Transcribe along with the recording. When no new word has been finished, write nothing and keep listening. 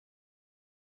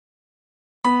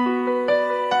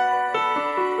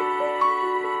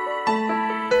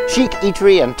Chic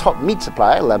eatery and top meat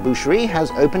supplier La Boucherie has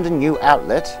opened a new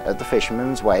outlet at the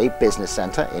Fishermans Way Business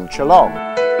Center in Chalong.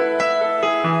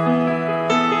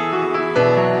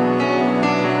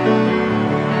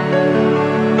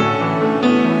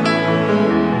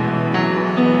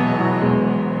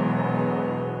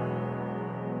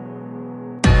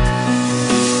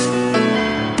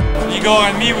 Igor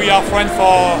and me, we are friends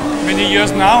for many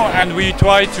years now, and we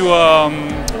try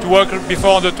to work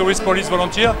before the tourist police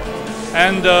volunteer.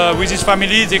 And with his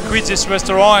family, they quit this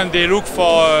restaurant and they look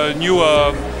for a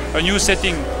new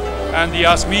setting. And he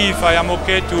asked me if I am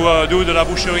okay to do the La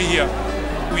Boucherie here.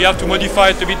 We have to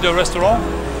modify a bit the restaurant,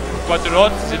 quite a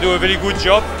lot. They do a very good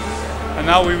job, and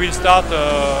now we will start.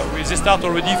 They start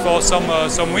already for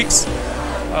some weeks.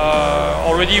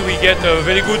 Already we get a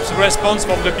very good response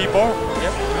from the people.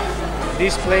 Yep.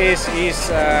 This place is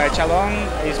Chalong.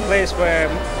 It's a place where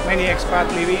many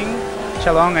expats living,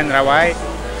 Chalong and Rawai.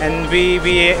 And we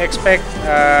expect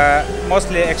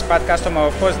mostly expat customer,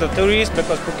 of course the tourists,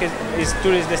 because Phuket is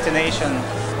tourist destination.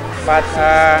 But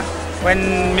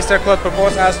when Mr. Claude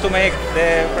proposed us to make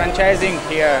the franchising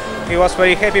here, he was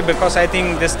very happy because I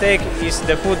think the steak is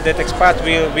the food that expat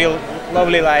will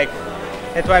lovely like.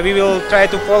 That's why we will try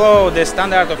to follow the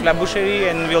standard of La Boucherie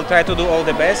and we'll try to do all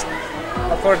the best.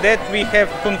 For that we have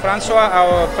Kun Francois,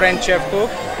 our French chef cook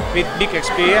with big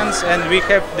experience, and we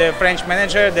have the French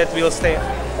manager that will stay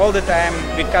all the time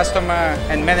with customer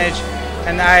and manage.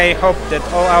 And I hope that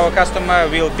all our customer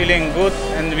will feeling good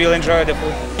and will enjoy the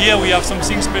food. Here we have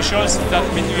something special. That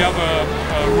means we have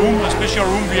a special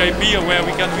room VIP where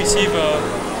we can receive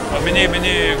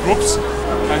many groups.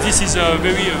 And this is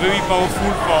very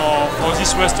powerful for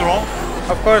this restaurant.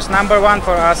 Of course, number one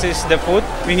for us is the food.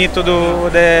 We need to do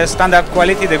the standard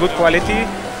quality, the good quality.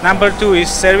 Number two is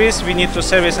service. We need to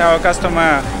service our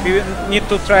customer. We need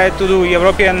to try to do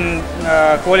European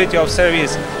quality of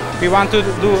service. We want to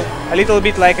do a little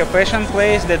bit like a fashion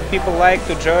place that people like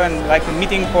to join, like a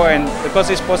meeting point, because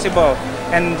it's possible.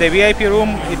 And the VIP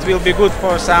room, it will be good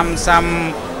for some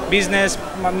business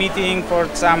meeting, for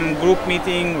some group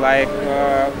meeting. Like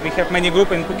we have many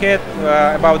groups in Phuket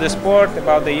about the sport,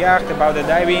 about the yacht, about the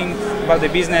diving, about the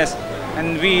business,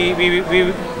 and we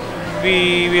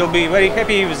will be very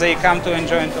happy if they come to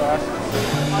enjoy to us.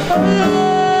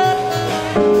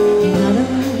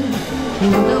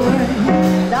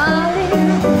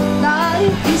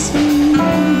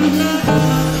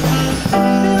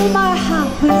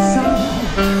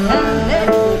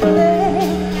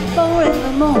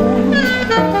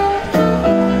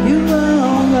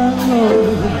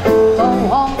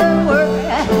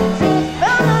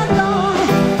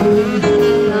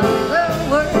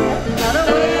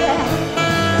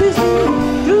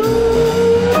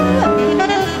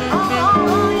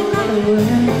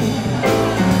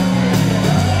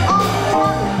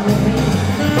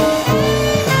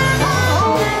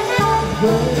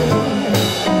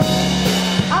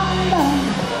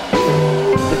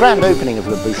 The grand opening of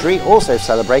La Boucherie also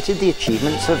celebrated the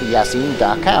achievements of Yassine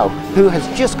Darkaou, who has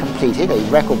just completed a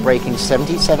record-breaking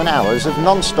 77 hours of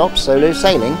non-stop solo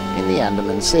sailing in the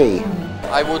Andaman Sea.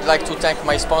 I would like to thank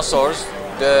my sponsors,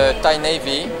 the Thai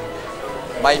Navy,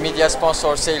 my media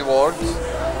sponsor Sail World,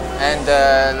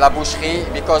 and La Boucherie,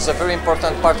 because a very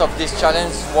important part of this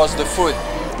challenge was the food.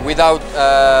 Without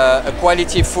a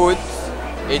quality food,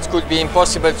 it could be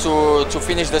impossible to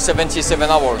finish the 77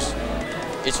 hours.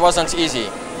 It wasn't easy.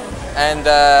 And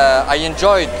I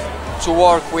enjoyed to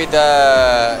work with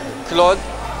Claude,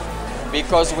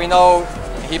 because we know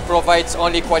he provides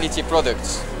only quality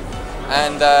products.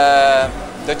 And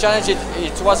the challenge,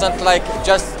 it wasn't like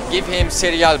just give him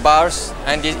cereal bars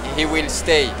and he will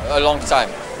stay a long time.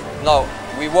 No,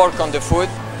 we work on the food,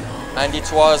 and it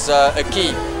was a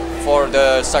key for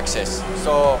the success.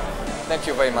 So thank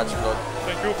you very much, Claude.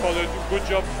 Thank you for the good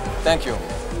job. Thank you.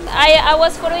 I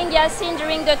was following Yassine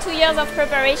during the 2 years of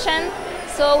preparation,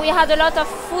 so we had a lot of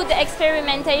food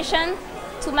experimentation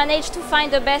to manage to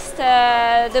find the best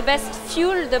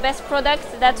fuel, the best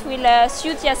product that will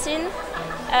suit Yassine.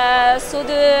 So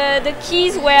the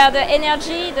keys were the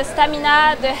energy, the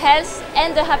stamina, the health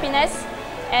and the happiness.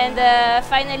 And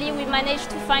finally we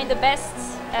managed to find the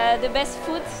best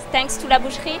food thanks to La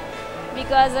Boucherie,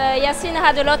 because Yassine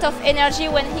had a lot of energy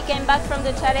when he came back from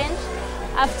the challenge.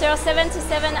 After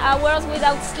 77 hours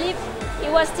without sleep, he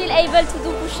was still able to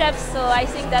do push-ups, so I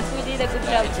think that we did a good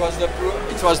job.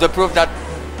 It was the proof that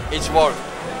it worked.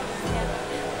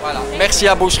 Voilà. Merci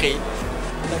à Boucherie.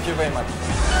 Thank you very much.